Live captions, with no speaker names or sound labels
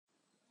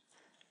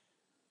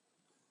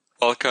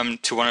Welcome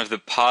to one of the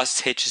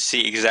past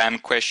HSC exam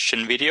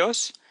question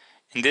videos.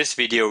 In this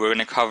video, we're going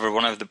to cover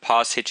one of the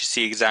past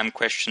HSC exam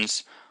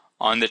questions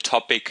on the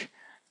topic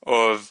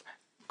of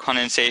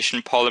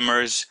condensation,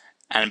 polymers,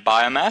 and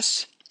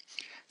biomass.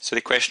 So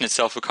the question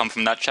itself will come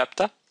from that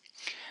chapter.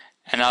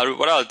 And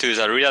what I'll do is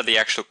I'll read out the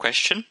actual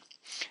question,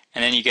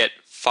 and then you get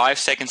 5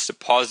 seconds to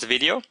pause the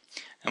video.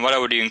 And what I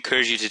would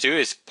encourage you to do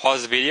is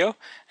pause the video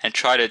and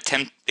try to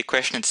attempt the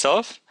question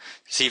itself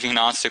to see if you can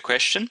answer the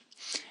question.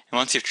 And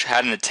once you've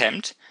had an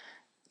attempt,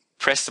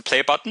 press the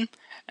play button,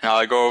 and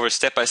I'll go over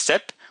step by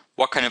step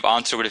what kind of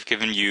answer would have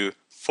given you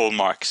full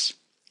marks.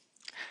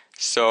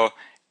 So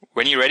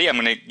when you're ready, I'm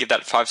going to give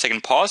that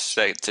 5-second pause.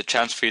 So it's a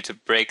chance for you to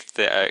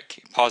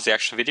pause the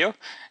actual video,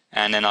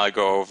 and then I'll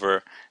go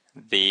over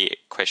the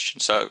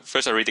question. So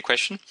first I'll read the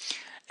question.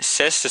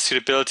 Assess the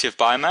suitability of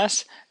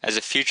biomass as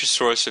a future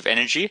source of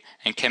energy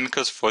and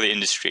chemicals for the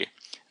industry.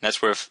 And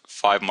that's worth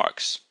 5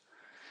 marks.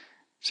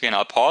 So again,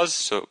 I'll pause.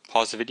 So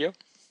pause the video.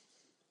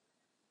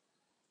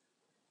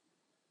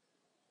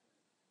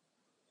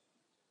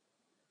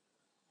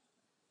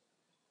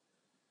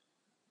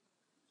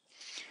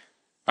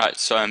 Alright,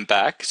 so I'm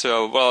back.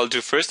 So what I'll do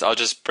first, I'll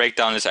just break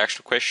down this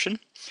actual question.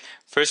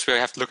 First, we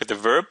have to look at the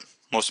verb,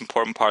 most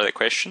important part of the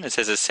question. It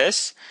says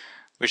assess,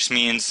 which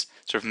means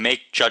sort of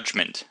make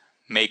judgment.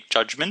 Make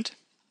judgment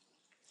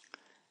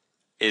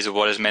is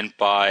what is meant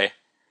by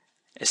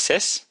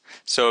assess.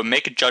 So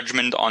make a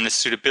judgment on the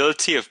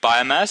suitability of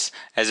biomass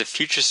as a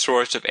future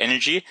source of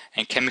energy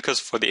and chemicals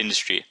for the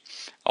industry.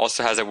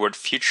 Also has the word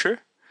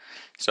future.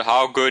 So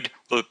how good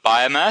will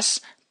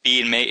biomass be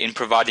in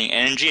providing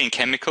energy and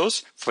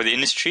chemicals for the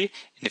industry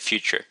in the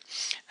future?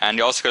 And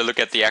you also got to look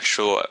at the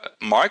actual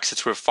marks.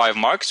 It's worth 5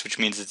 marks, which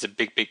means it's a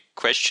big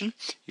question.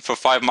 For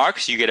 5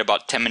 marks, you get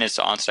about 10 minutes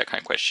to answer that kind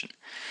of question.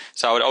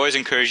 So I would always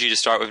encourage you to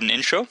start with an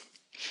intro.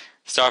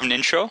 Start with an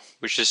intro,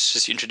 which is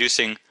just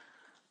introducing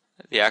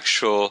the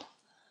actual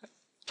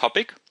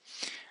topic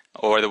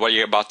or what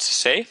you're about to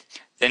say.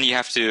 Then you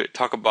have to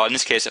talk about, in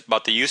this case,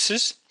 about the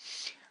uses.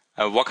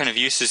 What kind of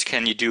uses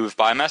can you do with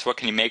biomass? What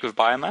can you make with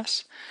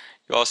biomass?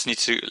 You also need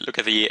to look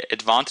at the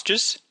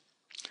advantages,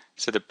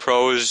 so the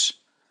pros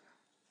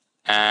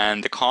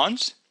and the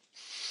cons,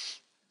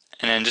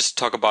 and then just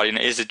talk about,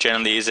 is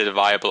it a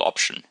viable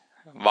option?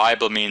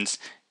 Viable means,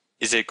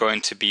 is it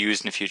going to be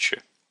used in the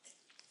future?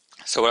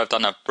 So what I've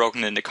done, I've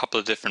broken it into a couple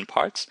of different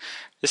parts.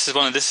 This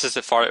is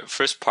the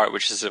first part,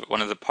 which is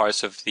one of the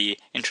parts of the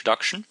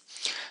introduction.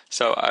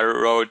 So I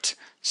wrote,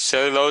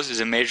 cellulose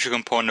is a major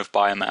component of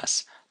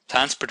biomass.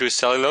 Plants produce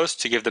cellulose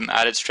to give them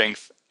added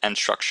strength and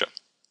structure.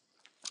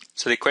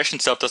 So the question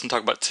itself doesn't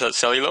talk about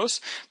cellulose,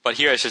 but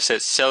here I should say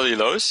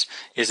cellulose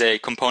is a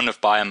component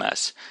of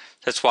biomass.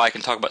 That's why I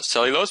can talk about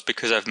cellulose,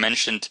 because I've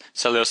mentioned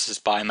cellulose as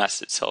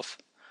biomass itself.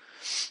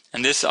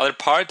 And this other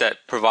part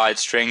that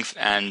provides strength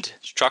and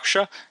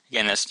structure,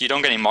 again, you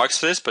don't get any marks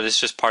for this, but it's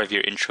just part of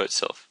your intro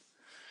itself.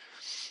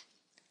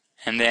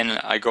 And then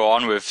I go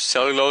on with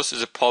cellulose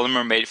is a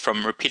polymer made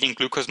from repeating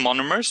glucose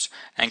monomers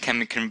and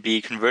can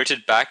be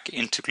converted back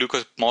into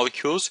glucose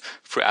molecules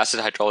through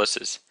acid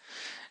hydrolysis.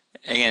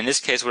 Again, in this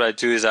case, what I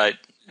do is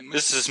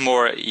this is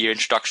more your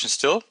introduction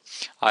still.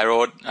 I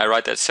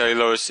write that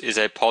cellulose is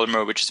a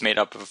polymer which is made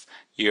up of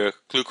your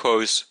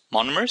glucose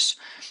monomers.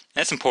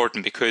 That's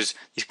important because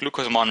these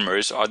glucose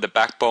monomers are the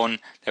backbone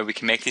that we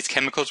can make these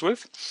chemicals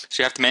with.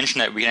 So you have to mention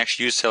that we can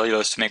actually use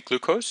cellulose to make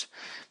glucose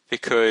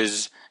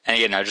because, and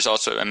again,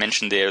 I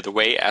mentioned the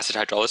way acid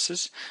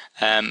hydrolysis,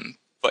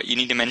 but you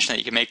need to mention that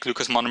you can make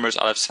glucose monomers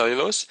out of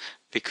cellulose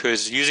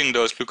because using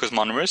those glucose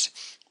monomers,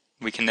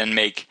 we can then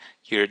make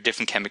your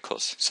different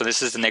chemicals. So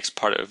this is the next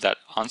part of that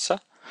answer.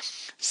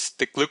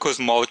 The glucose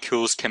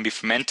molecules can be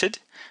fermented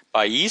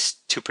by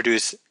yeast to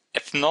produce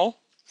ethanol,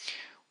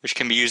 which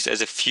can be used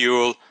as a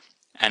fuel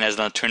and as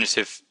an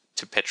alternative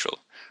to petrol.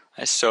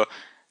 So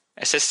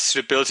assess the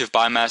suitability of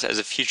biomass as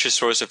a future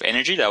source of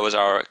energy. That was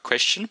our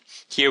question.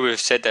 Here we've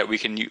said that we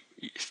can,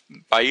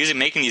 by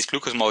making these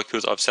glucose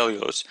molecules of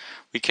cellulose,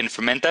 we can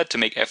ferment that to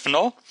make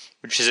ethanol,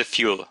 which is a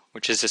fuel,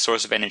 which is a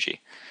source of energy.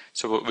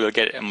 So we'll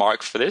get a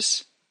mark for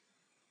this.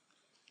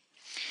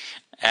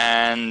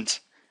 And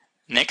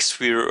next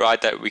we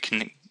write that we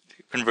can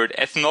convert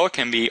ethanol,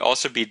 can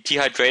also be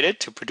dehydrated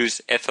to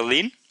produce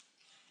ethylene.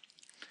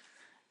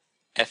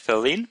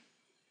 Ethylene,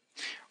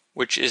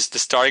 which is the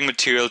starting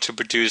material to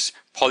produce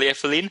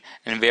polyethylene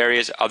and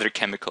various other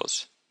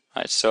chemicals.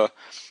 Right, so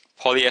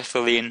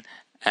polyethylene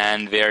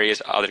and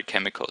various other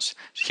chemicals.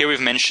 So here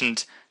we've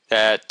mentioned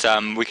that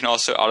we can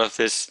also, out of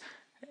this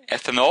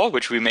ethanol,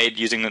 which we made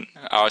using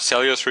our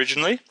cellulose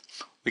originally,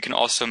 we can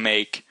also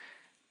make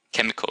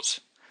chemicals.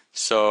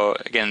 So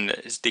again,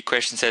 the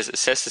question says,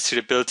 assess the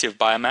suitability of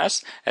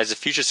biomass as a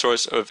future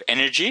source of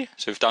energy.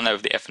 So we've done that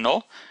with the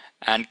ethanol,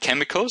 and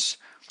chemicals,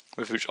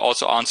 which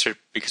also answered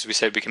because we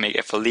said we can make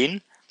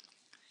ethylene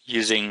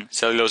using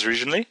cellulose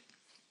originally.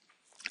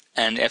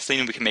 And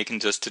ethylene we can make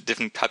into just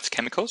different types of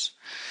chemicals.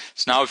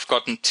 So now we've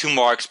gotten 2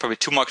 marks, probably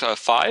 2 marks out of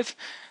 5,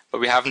 but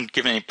we haven't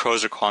given any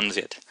pros or cons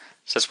yet.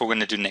 So that's what we're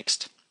going to do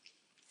next.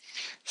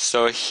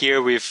 So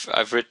here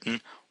I've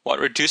written, What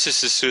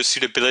reduces the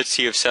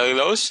suitability of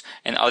cellulose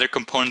and other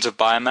components of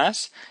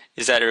biomass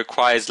is that it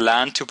requires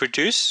land to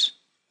produce.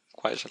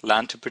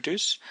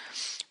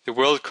 The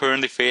world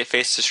currently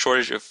faces a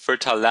shortage of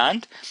fertile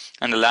land,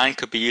 and the land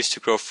could be used to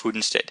grow food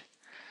instead.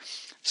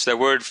 So that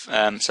word,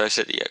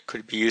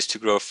 could be used to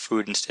grow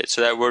food instead.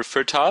 So that word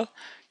fertile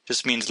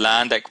just means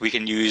land that we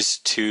can use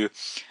to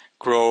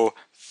grow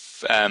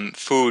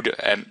food,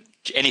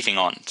 anything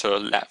on.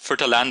 So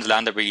fertile land is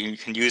land that we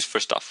can use for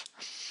stuff.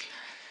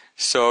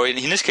 So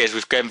in this case,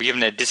 we've been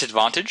given a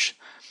disadvantage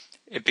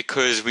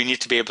because we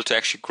need to be able to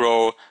actually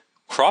grow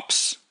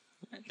crops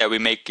that we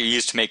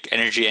use to make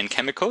energy and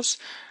chemicals.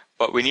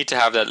 But we need to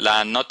have that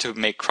land not to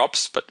make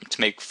crops, but to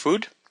make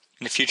food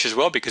in the future as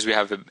well, because we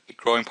have a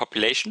growing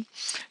population.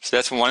 So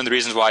that's one of the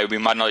reasons why we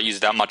might not use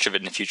that much of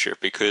it in the future,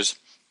 because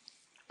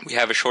we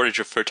have a shortage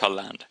of fertile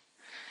land.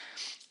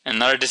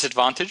 Another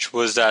disadvantage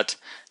was that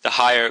the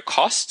higher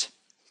cost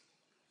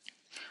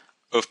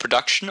of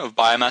production of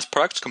biomass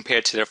products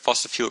compared to their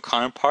fossil fuel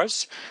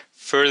counterparts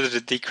further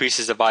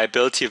decreases the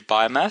viability of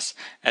biomass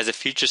as a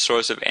future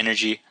source of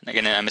energy,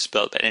 again I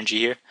misspelled energy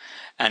here,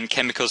 and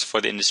chemicals for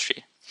the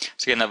industry.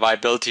 So again, the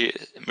viability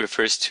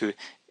refers to,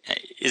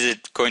 is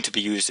it going to be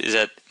used?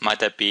 Might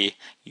that be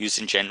used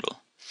in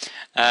general?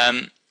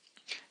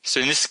 So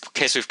in this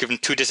case, we've given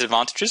two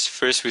disadvantages.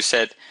 First, we've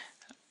said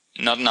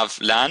not enough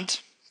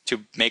land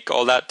to make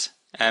all that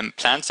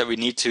plants that we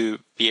need to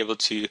be able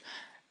to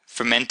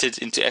ferment it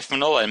into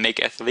ethanol and make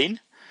ethylene.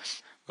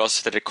 We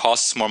also said that it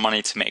costs more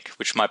money to make,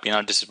 which might be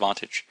another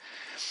disadvantage.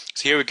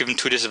 So here we've given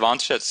two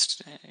disadvantages,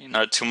 that's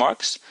another 2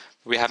 marks.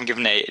 But we haven't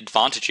given an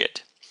advantage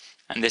yet.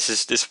 And this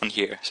is this one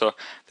here. So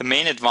the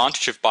main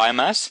advantage of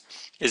biomass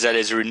is that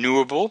it's a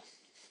renewable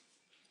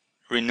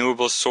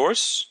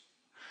source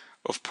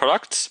of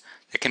products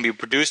that can be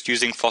produced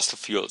using fossil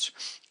fuels.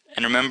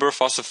 And remember,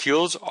 fossil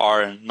fuels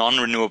are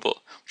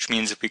non-renewable, which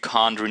means that we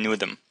can't renew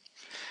them.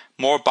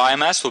 More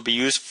biomass will be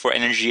used for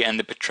energy and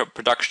the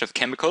production of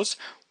chemicals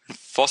when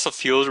fossil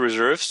fuel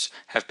reserves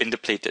have been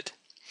depleted.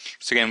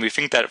 So again, we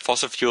think that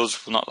fossil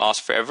fuels will not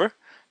last forever.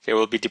 They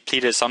will be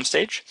depleted at some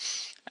stage.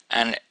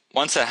 And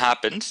once that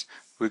happens,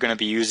 we're going to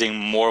be using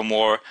more and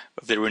more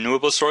of the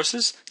renewable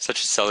sources, such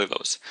as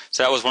cellulose.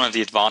 So that was one of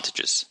the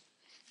advantages.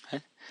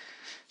 Okay.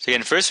 So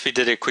again, first we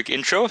did a quick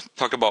intro,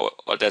 talked about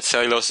that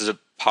cellulose is a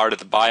part of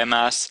the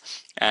biomass,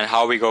 and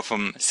how we go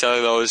from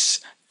cellulose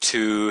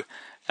to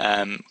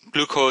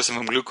glucose, and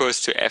from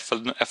glucose to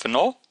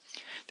ethanol.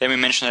 Then we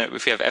mentioned that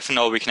if we have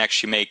ethanol, we can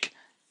actually make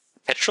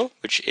petrol,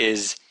 which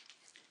is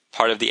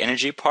part of the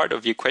energy part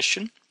of your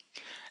question.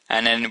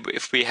 And then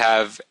if we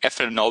have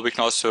ethanol, we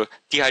can also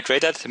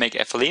dehydrate that to make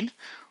ethylene,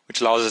 which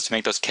allows us to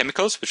make those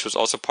chemicals, which was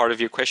also part of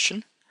your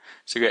question.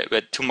 So we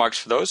had 2 marks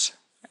for those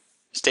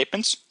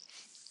statements.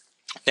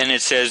 Then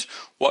it says,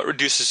 what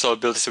reduces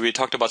solubility? So we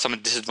talked about some of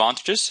the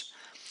disadvantages,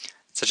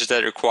 such as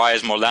that it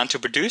requires more land to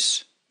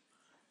produce,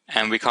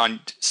 and we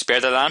can't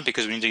spare the land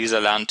because we need to use the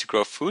land to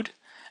grow food.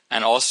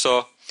 And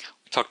also,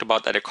 we talked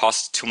about that it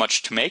costs too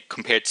much to make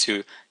compared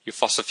to your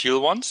fossil fuel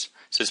ones,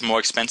 so it's more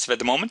expensive at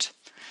the moment.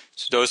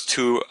 So those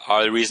two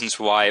are the reasons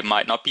why it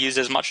might not be used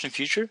as much in the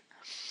future.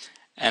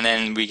 And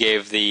then we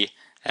gave the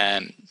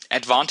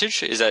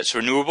advantage is that it's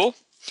renewable,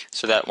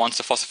 so that once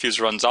the fossil fuels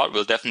runs out,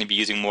 we'll definitely be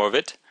using more of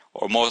it,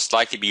 or most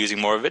likely be using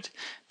more of it,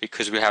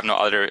 because we have no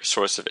other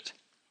source of it.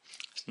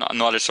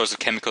 No other source of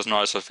chemicals, no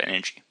other source of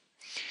energy.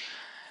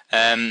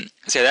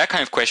 So that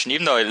kind of question,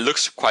 even though it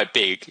looks quite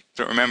big,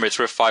 but remember it's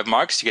worth 5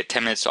 marks, you get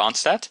 10 minutes to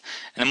answer that.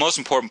 And the most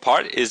important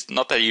part is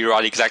not that you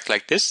write exactly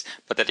like this,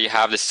 but that you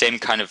have the same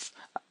kind of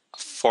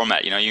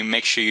format. You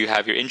make sure you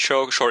have your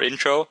intro, short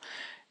intro,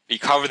 you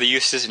cover the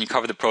uses and you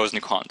cover the pros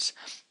and the cons.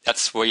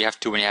 That's what you have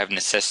to do when you have an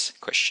assess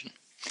question.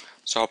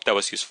 So I hope that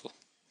was useful.